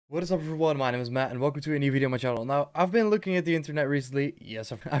What is up everyone, my name is Matt and welcome to a new video on my channel. Now, I've been looking at the internet recently.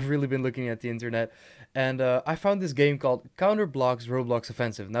 Yes, I've really been looking at the internet. And I found this game called Counter Blox Roblox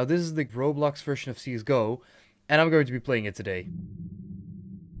Offensive. Now, this is the Roblox version of CSGO, and I'm going to be playing it today.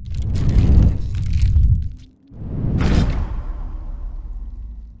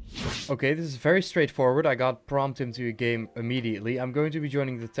 Okay, this is very straightforward. I got prompted into a game immediately. I'm going to be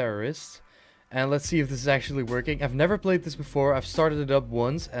joining the terrorists. And let's see if this is actually working. I've never played this before. I've started it up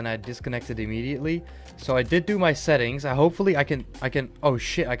once and I disconnected immediately. So I did do my settings. Hopefully I can, oh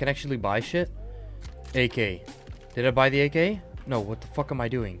shit, I can actually buy shit. AK. Did I buy the AK? No, what the fuck am I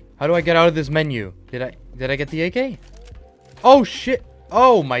doing? How do I get out of this menu? Did I get the AK? Oh shit.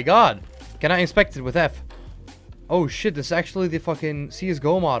 Oh my god. Can I inspect it with F? Oh shit, this is actually the fucking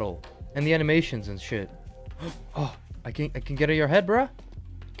CSGO model. And the animations and shit. Oh, I can get out of your head, bruh.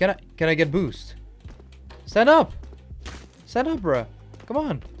 Can I get boost? Stand up! Stand up, bruh. Come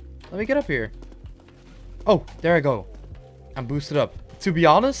on. Let me get up here. Oh, there I go. I'm boosted up. To be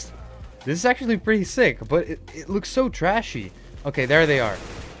honest, this is actually pretty sick, but it looks so trashy. Okay, there they are.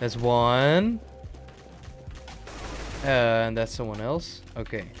 That's one. And that's someone else.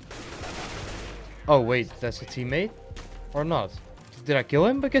 Okay. Oh, wait. That's a teammate? Or not? Did I kill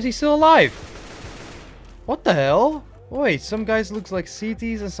him? Because he's still alive. What the hell? Wait, some guys look like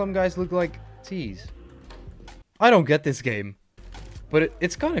CTs and some guys look like Ts. I don't get this game. But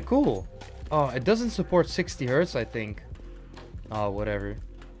it's kind of cool. Oh, it doesn't support 60 Hz, I think. Oh, whatever.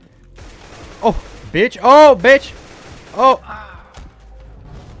 Oh, bitch. Oh, bitch. Oh.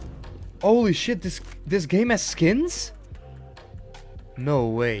 Holy shit, this game has skins? No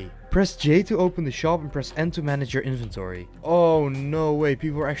way. Press J to open the shop and press N to manage your inventory. Oh, no way.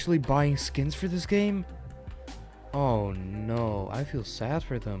 People are actually buying skins for this game? Oh no, I feel sad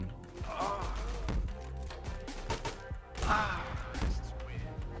for them.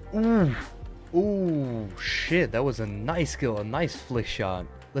 Ooh, shit, that was a nice kill, a nice flick shot.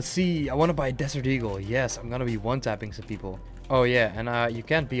 Let's see, I want to buy a Desert Eagle. Yes, I'm gonna be one-tapping some people. Oh yeah, and you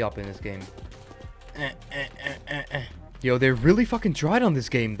can't be up in this game. Yo, they really fucking tried on this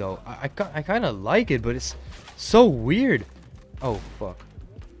game though. I kind of like it, but it's so weird. Oh, fuck.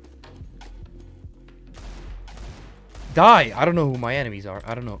 Die! I don't know who my enemies are.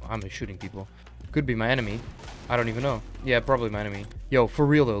 I don't know. I'm just shooting people. Could be my enemy. I don't even know. Yeah, probably my enemy. Yo, for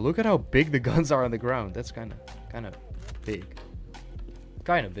real though, look at how big the guns are on the ground. That's kind of big.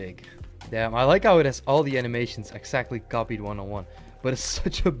 Kind of big. Damn, I like how it has all the animations exactly copied one-on-one. But it's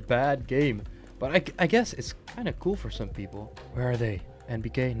such a bad game. But I guess it's kind of cool for some people. Where are they?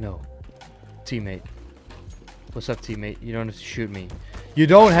 NBK? No. Teammate. What's up, teammate? You don't have to shoot me. You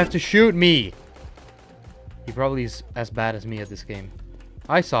don't have to shoot me! He probably is as bad as me at this game.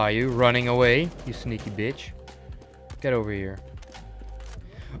 I saw you running away, you sneaky bitch. Get over here.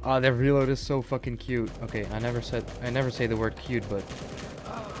 Ah, that reload is so fucking cute. Okay, I never say the word cute, but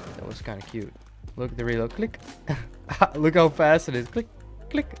that was kind of cute. Look, the reload. Click. Look how fast it is. Click,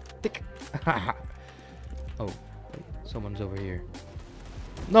 click, tick. Oh, wait, someone's over here.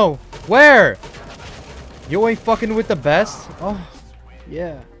 No, where? You ain't fucking with the best. Oh,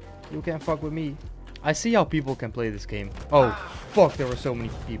 yeah. You can't fuck with me. I see how people can play this game. Oh, fuck, there were so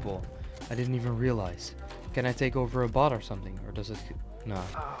many people. I didn't even realize. Can I take over a bot or something? Or does it... Nah.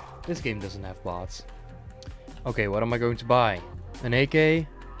 This game doesn't have bots. Okay, what am I going to buy? An AK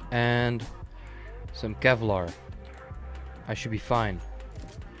and some Kevlar. I should be fine.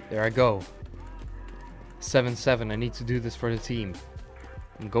 There I go. 7-7. I need to do this for the team.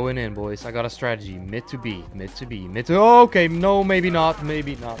 I'm going in, boys. I got a strategy. Mid to B. Mid to B. Mid to... Oh, okay, no, maybe not.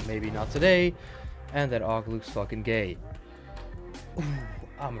 Maybe not. Maybe not today. And that AUG looks fucking gay. Ooh,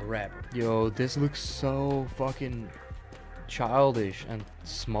 I'm a rapper. Yo, this looks so fucking childish and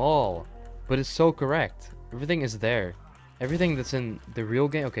small. But it's so correct. Everything is there. Everything that's in the real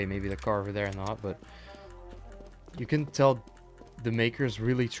game. Okay, maybe the car over there not, but you can tell the makers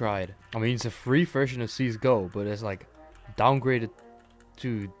really tried. I mean, it's a free version of CSGO, but it's like downgraded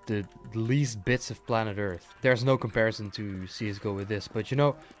to the least bits of planet Earth. There's no comparison to CSGO with this, but you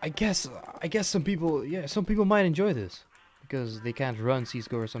know, I guess some people might enjoy this because they can't run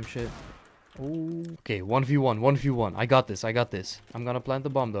CSGO or some shit. Ooh. Okay, 1v1. I got this. I'm gonna plant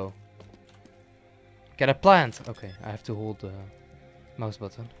the bomb though. Can I plant? Okay, I have to hold the mouse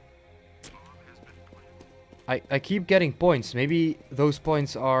button. I keep getting points. Maybe those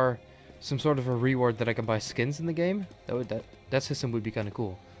points are some sort of a reward that I can buy skins in the game. That system would be kind of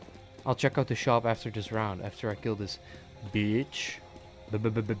cool. I'll check out the shop after this round, after I kill this bitch.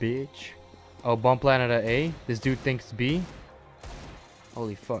 Bitch. Oh, bomb planet at A. This dude thinks B.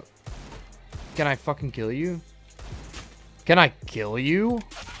 Holy fuck. Can I fucking kill you? Can I kill you?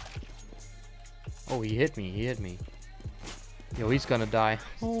 Oh, he hit me. He hit me. Yo, he's gonna die.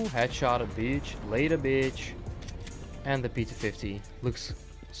 Oh, headshot a bitch. Later, bitch. And the P250 looks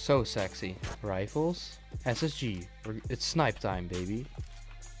so sexy. Rifles. SSG. It's snipe time, baby.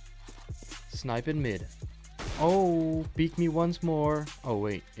 Snipe in mid. Oh, peek me once more. Oh,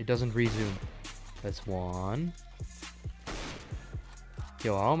 wait. It doesn't resume. That's one.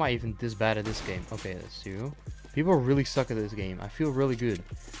 Yo, how am I even this bad at this game? Okay, that's two. People really suck at this game. I feel really good.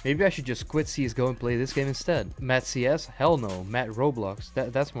 Maybe I should just quit CSGO and play this game instead. MattCS? Hell no. Matt Roblox.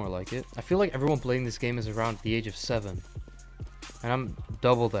 That's more like it. I feel like everyone playing this game is around the age of 7. And I'm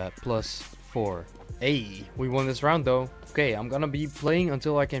double that, plus 4. Hey, we won this round though. Okay, I'm gonna be playing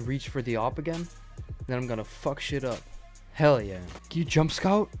until I can reach for the op again. Then I'm gonna fuck shit up. Hell yeah. Can you jump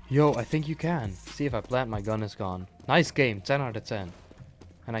scout? Yo, I think you can. See if I plant, my gun is gone. Nice game, 10 out of 10.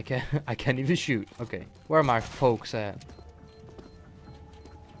 And I can't even shoot. Okay, where are my folks at?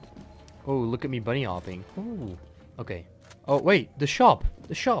 Oh, look at me bunny hopping. Ooh. Okay. Oh, wait, the shop.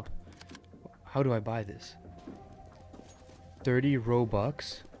 The shop. How do I buy this? 30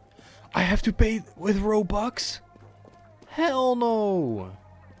 Robux. I have to pay with Robux? Hell no.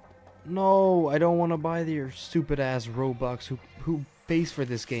 No, I don't want to buy their stupid ass Robux. Who pays for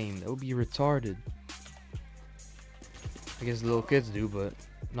this game? That would be retarded. I guess little kids do, but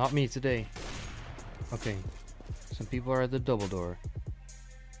not me today. Okay. Some people are at the double door.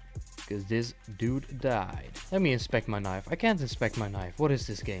 Because this dude died. Let me inspect my knife. I can't inspect my knife. What is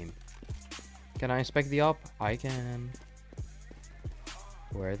this game? Can I inspect the op? I can.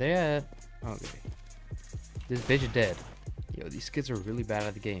 Where are they at? Okay. This bitch is dead. Yo, these kids are really bad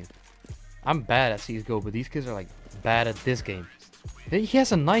at the game. I'm bad at CSGO, but these kids are like bad at this game. He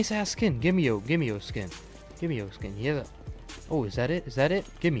has a nice ass skin. Give me your skin. Give me your skin. He has a... Oh, is that it? Is that it?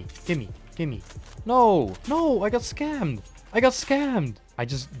 Gimme. No! No! I got scammed! I got scammed! I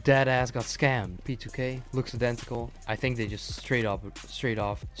just dead ass got scammed. P2K looks identical. I think they just straight up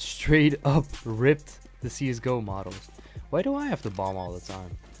ripped the CSGO models. Why do I have to bomb all the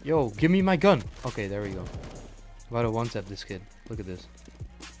time? Yo, give me my gun! Okay, there we go. About to one-tap this kid. Look at this.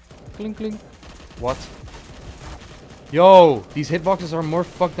 Clink, clink. What? Yo! These hitboxes are more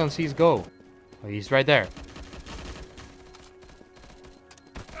fucked than CSGO. Oh, he's right there.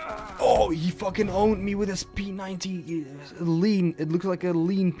 Oh, he fucking owned me with his P90 lean. It looks like a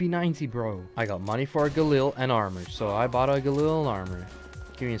lean P90, bro. I got money for a Galil and armor, so I bought a Galil and armor.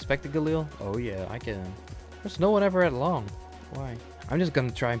 Can we inspect the Galil? Oh yeah, I can. There's no one ever at long. Why? I'm just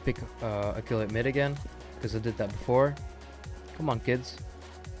gonna try and pick a kill at mid again, because I did that before. Come on, kids.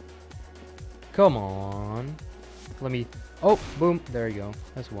 Come on. Let me... Oh, boom. There you go.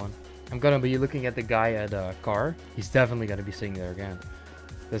 That's one. I'm gonna be looking at the guy at a car. He's definitely gonna be sitting there again.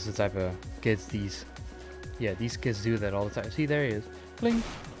 That's the type of kids these kids do that all the time. See, there he is. Bling.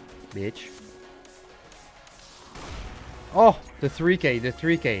 Bitch. Oh, the 3K, the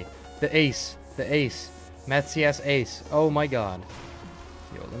 3K. The ace. The ace. MattCS ace. Oh my god.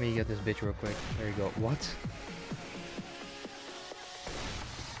 Yo, let me get this bitch real quick. There you go. What?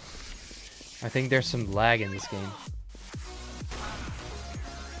 I think there's some lag in this game.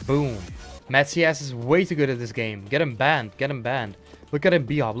 Boom. MattCS is way too good at this game. Get him banned. Get him banned. Look at him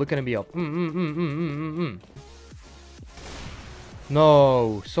B-hop. Look at him B-hop.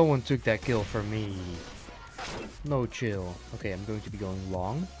 No. Someone took that kill for me. No chill. Okay, I'm going to be going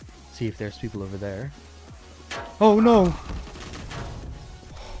long. See if there's people over there. Oh no.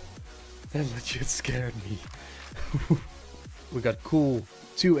 That legit scared me. We got cool.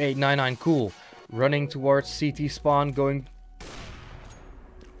 2899 cool. Running towards CT spawn. Going...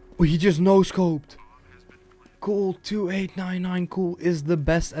 Oh, he just no-scoped. Cool 2899 cool is the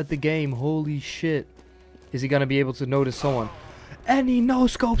best at the game. Holy shit. Is he gonna be able to notice someone? And he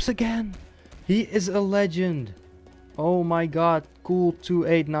no-scopes again. He is a legend. Oh my god. Cool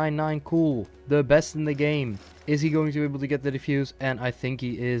 2899 cool. The best in the game. Is he going to be able to get the defuse? And I think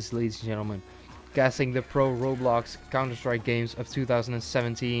he is, ladies and gentlemen. Casting the pro Roblox Counter-Strike games of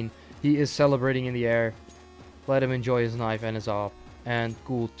 2017. He is celebrating in the air. Let him enjoy his knife and his op. And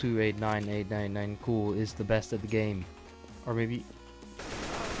cool 289899 cool is the best at the game. Or maybe...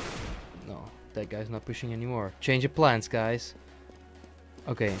 No, that guy's not pushing anymore. Change of plans, guys.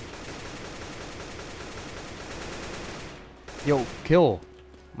 Okay. Yo, kill.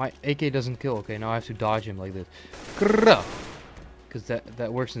 My AK doesn't kill. Okay, now I have to dodge him like this. Because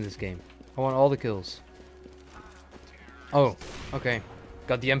that works in this game. I want all the kills. Oh, okay.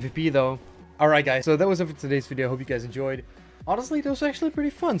 Got the MVP though. Alright guys, so that was it for today's video. I hope you guys enjoyed. Honestly, that was actually pretty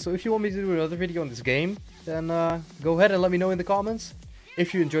fun. So if you want me to do another video on this game, then go ahead and let me know in the comments.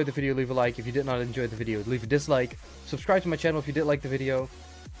 If you enjoyed the video, leave a like. If you did not enjoy the video, leave a dislike. Subscribe to my channel if you did like the video.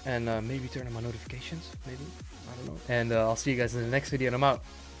 And maybe turn on my notifications, maybe, I don't know. And I'll see you guys in the next video, and I'm out.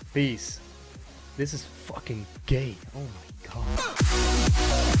 Peace. This is fucking gay. Oh my god.